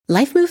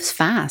Life moves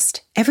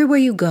fast. Everywhere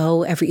you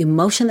go, every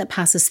emotion that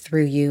passes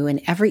through you, and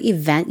every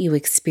event you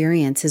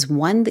experience is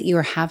one that you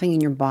are having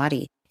in your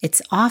body.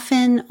 It's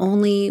often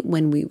only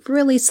when we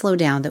really slow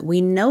down that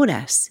we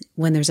notice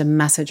when there's a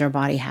message our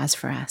body has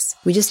for us.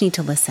 We just need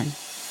to listen.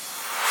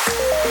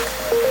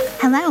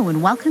 Hello,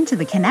 and welcome to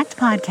the Connect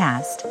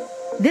Podcast.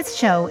 This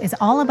show is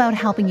all about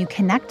helping you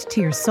connect to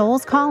your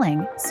soul's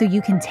calling so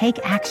you can take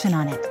action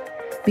on it.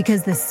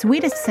 Because the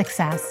sweetest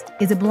success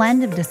is a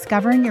blend of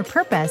discovering your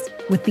purpose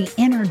with the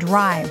inner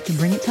drive to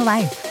bring it to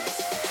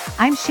life.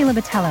 I'm Sheila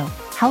Botelho,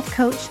 health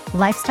coach,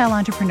 lifestyle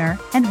entrepreneur,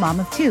 and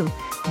mom of two,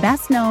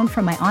 best known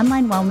for my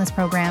online wellness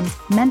programs,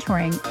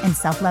 mentoring, and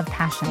self-love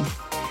passion.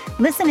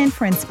 Listen in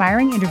for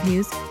inspiring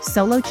interviews,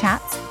 solo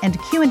chats,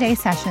 and Q&A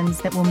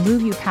sessions that will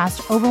move you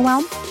past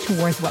overwhelm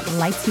towards what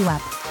lights you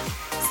up.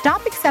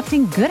 Stop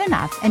accepting good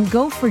enough and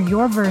go for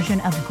your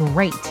version of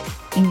great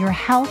in your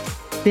health,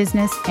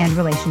 business, and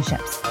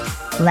relationships.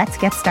 Let's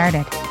get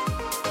started.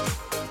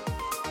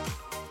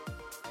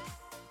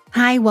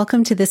 Hi,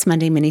 welcome to this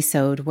Monday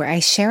mini-sode where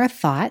I share a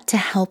thought to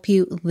help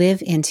you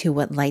live into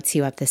what lights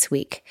you up this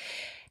week.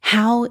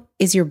 How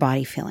is your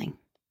body feeling?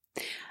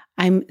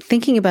 I'm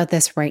thinking about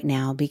this right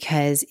now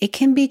because it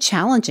can be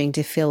challenging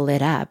to feel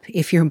lit up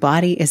if your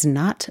body is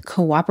not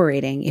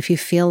cooperating, if you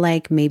feel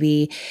like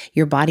maybe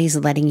your body's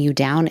letting you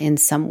down in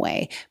some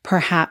way.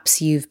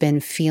 Perhaps you've been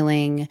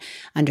feeling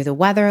under the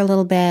weather a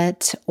little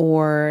bit,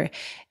 or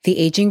the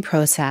aging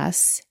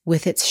process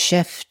with its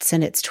shifts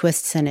and its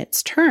twists and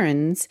its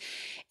turns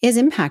is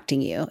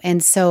impacting you.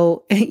 And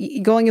so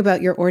going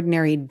about your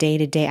ordinary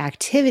day-to-day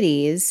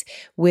activities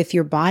with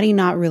your body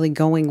not really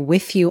going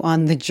with you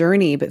on the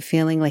journey, but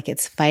feeling like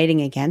it's fighting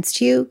against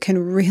you can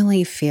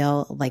really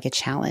feel like a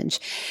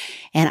challenge.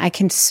 And I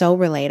can so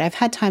relate. I've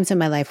had times in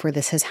my life where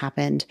this has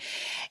happened.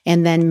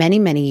 And then many,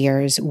 many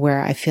years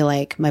where I feel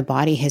like my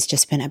body has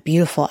just been a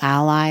beautiful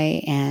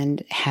ally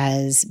and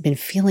has been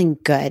feeling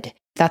good.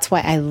 That's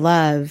why I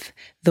love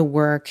the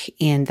work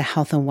in the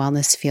health and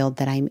wellness field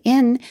that I'm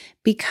in,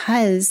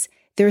 because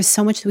there is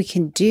so much that we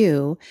can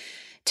do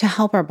to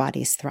help our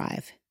bodies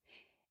thrive.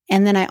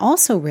 And then I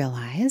also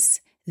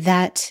realize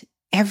that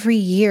every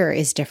year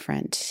is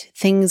different.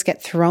 Things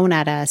get thrown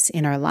at us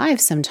in our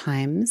lives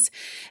sometimes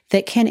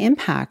that can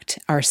impact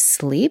our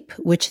sleep,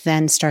 which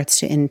then starts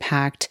to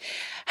impact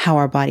how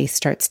our body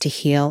starts to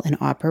heal and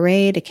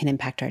operate. It can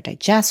impact our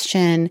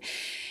digestion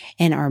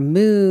and our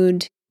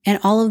mood. And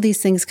all of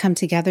these things come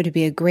together to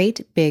be a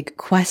great big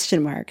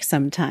question mark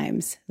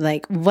sometimes.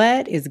 Like,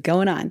 what is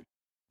going on?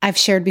 I've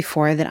shared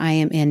before that I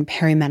am in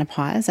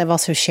perimenopause. I've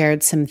also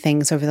shared some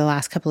things over the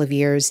last couple of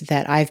years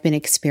that I've been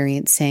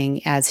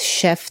experiencing as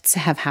shifts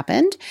have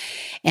happened,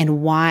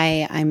 and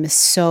why I'm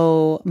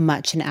so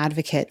much an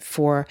advocate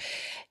for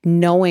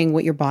knowing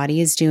what your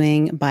body is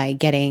doing by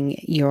getting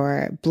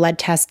your blood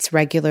tests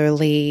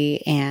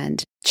regularly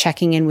and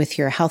checking in with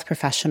your health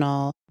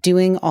professional,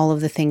 doing all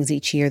of the things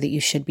each year that you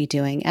should be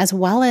doing, as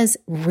well as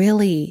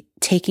really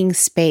taking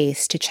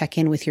space to check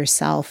in with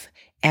yourself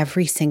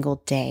every single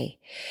day.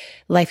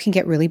 Life can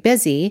get really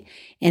busy,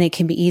 and it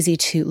can be easy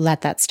to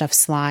let that stuff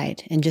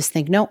slide and just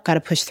think, nope, got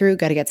to push through,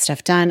 got to get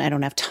stuff done. I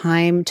don't have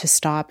time to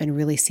stop and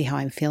really see how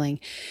I'm feeling.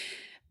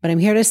 But I'm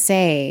here to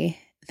say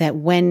that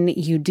when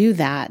you do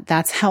that,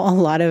 that's how a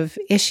lot of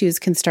issues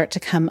can start to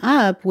come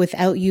up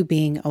without you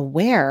being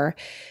aware,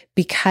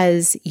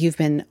 because you've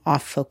been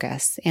off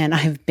focus. And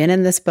I've been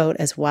in this boat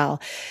as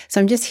well.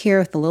 So I'm just here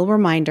with a little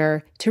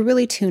reminder to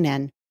really tune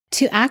in,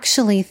 to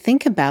actually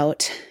think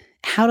about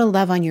how to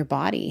love on your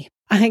body.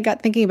 I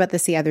got thinking about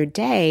this the other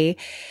day,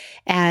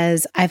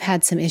 as I've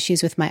had some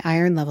issues with my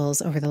iron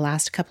levels over the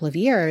last couple of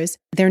years.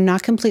 They're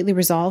not completely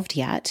resolved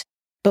yet.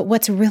 But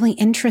what's really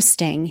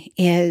interesting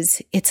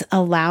is it's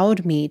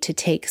allowed me to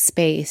take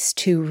space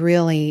to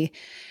really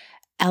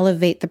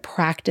elevate the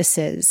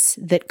practices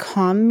that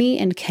calm me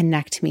and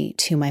connect me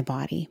to my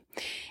body.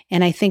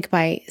 And I think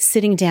by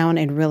sitting down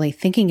and really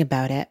thinking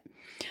about it,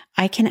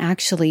 I can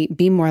actually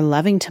be more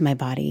loving to my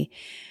body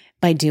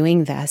by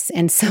doing this.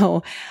 And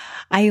so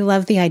I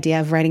love the idea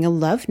of writing a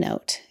love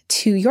note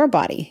to your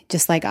body,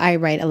 just like I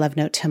write a love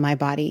note to my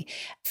body,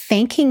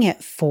 thanking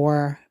it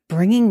for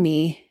bringing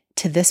me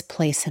to this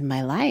place in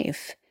my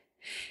life,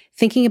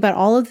 thinking about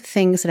all of the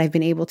things that I've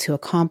been able to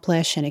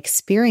accomplish and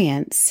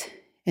experience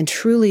and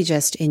truly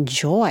just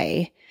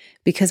enjoy,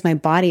 because my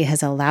body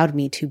has allowed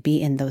me to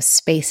be in those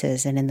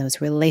spaces and in those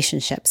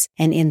relationships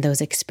and in those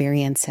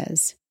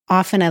experiences.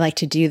 Often I like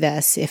to do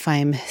this if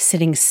I'm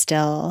sitting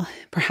still,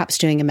 perhaps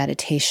doing a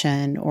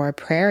meditation or a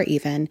prayer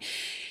even,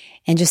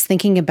 and just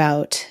thinking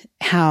about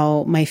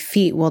how my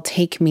feet will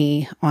take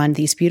me on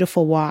these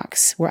beautiful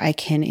walks where I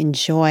can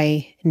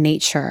enjoy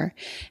nature,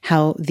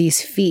 how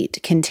these feet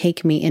can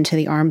take me into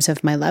the arms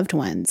of my loved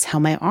ones, how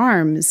my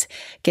arms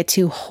get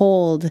to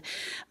hold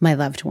my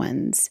loved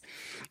ones,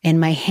 and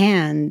my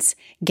hands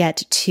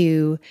get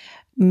to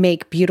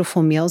make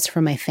beautiful meals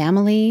for my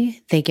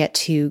family. They get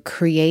to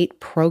create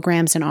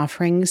programs and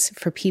offerings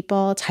for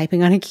people,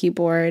 typing on a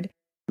keyboard.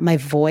 My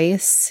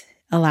voice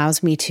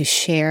allows me to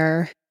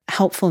share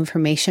helpful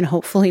information,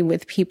 hopefully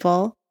with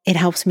people. It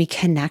helps me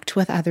connect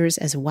with others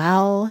as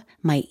well.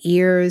 My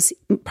ears,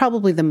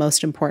 probably the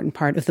most important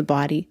part of the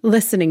body,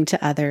 listening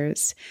to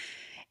others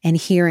and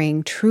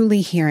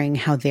truly hearing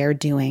how they're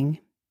doing.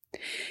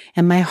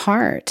 And my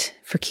heart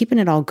for keeping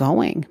it all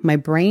going, my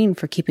brain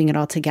for keeping it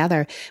all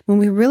together. When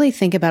we really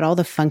think about all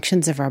the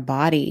functions of our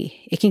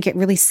body, it can get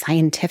really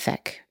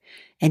scientific,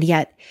 and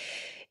yet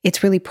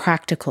it's really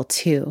practical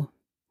too.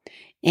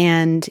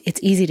 And it's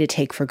easy to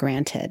take for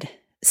granted.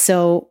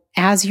 So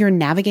as you're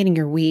navigating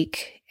your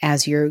week,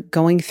 as you're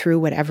going through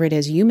whatever it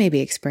is you may be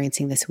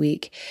experiencing this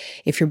week,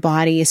 if your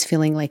body is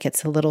feeling like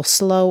it's a little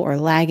slow or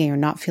lagging or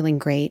not feeling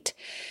great,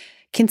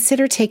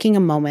 consider taking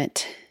a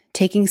moment,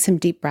 taking some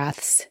deep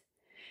breaths,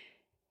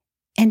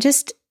 and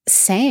just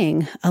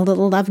saying a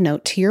little love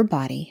note to your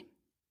body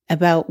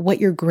about what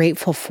you're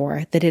grateful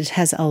for that it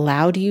has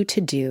allowed you to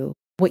do,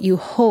 what you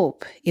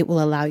hope it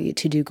will allow you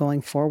to do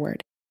going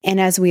forward. And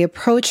as we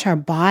approach our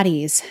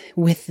bodies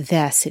with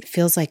this, it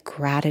feels like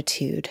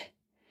gratitude.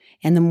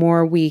 And the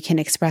more we can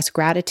express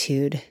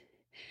gratitude,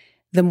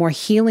 the more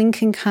healing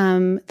can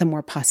come, the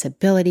more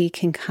possibility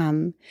can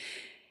come.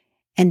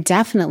 And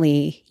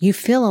definitely, you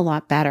feel a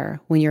lot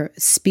better when you're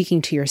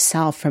speaking to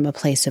yourself from a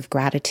place of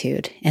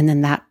gratitude. And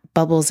then that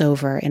bubbles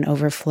over and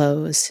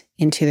overflows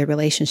into the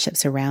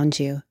relationships around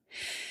you.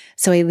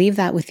 So I leave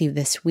that with you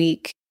this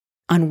week.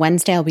 On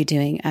Wednesday, I'll be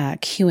doing a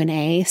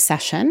Q&A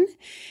session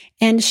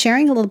and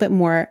sharing a little bit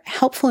more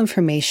helpful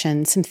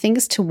information, some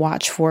things to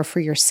watch for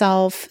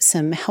yourself,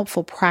 some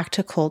helpful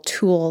practical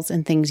tools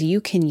and things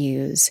you can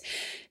use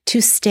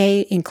to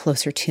stay in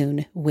closer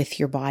tune with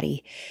your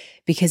body,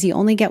 because you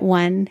only get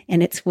one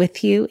and it's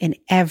with you in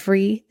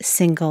every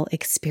single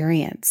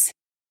experience.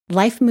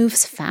 Life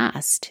moves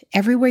fast.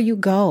 Everywhere you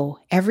go,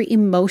 every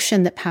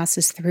emotion that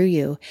passes through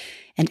you,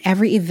 and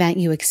every event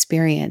you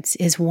experience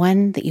is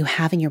one that you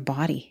have in your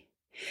body.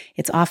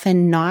 It's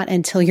often not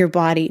until your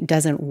body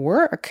doesn't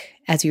work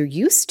as you're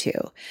used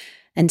to,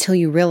 until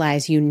you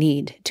realize you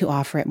need to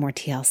offer it more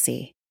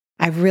TLC.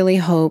 I really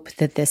hope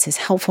that this is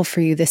helpful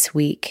for you this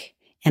week,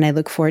 and I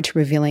look forward to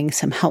revealing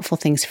some helpful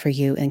things for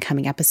you in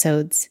coming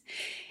episodes.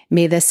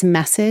 May this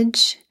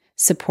message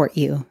support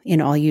you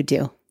in all you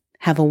do.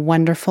 Have a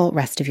wonderful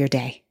rest of your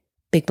day.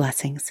 Big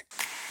blessings.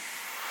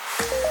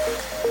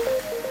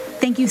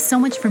 Thank you so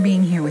much for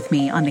being here with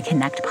me on the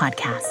Connect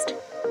podcast.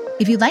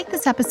 If you like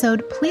this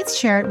episode, please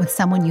share it with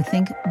someone you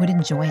think would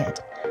enjoy it.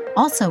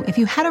 Also, if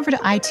you head over to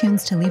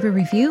iTunes to leave a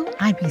review,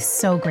 I'd be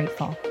so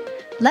grateful.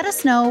 Let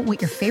us know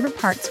what your favorite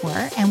parts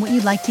were and what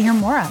you'd like to hear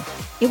more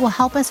of. It will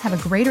help us have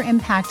a greater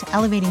impact,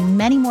 elevating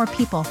many more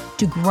people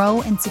to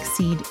grow and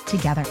succeed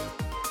together.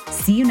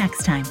 See you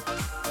next time.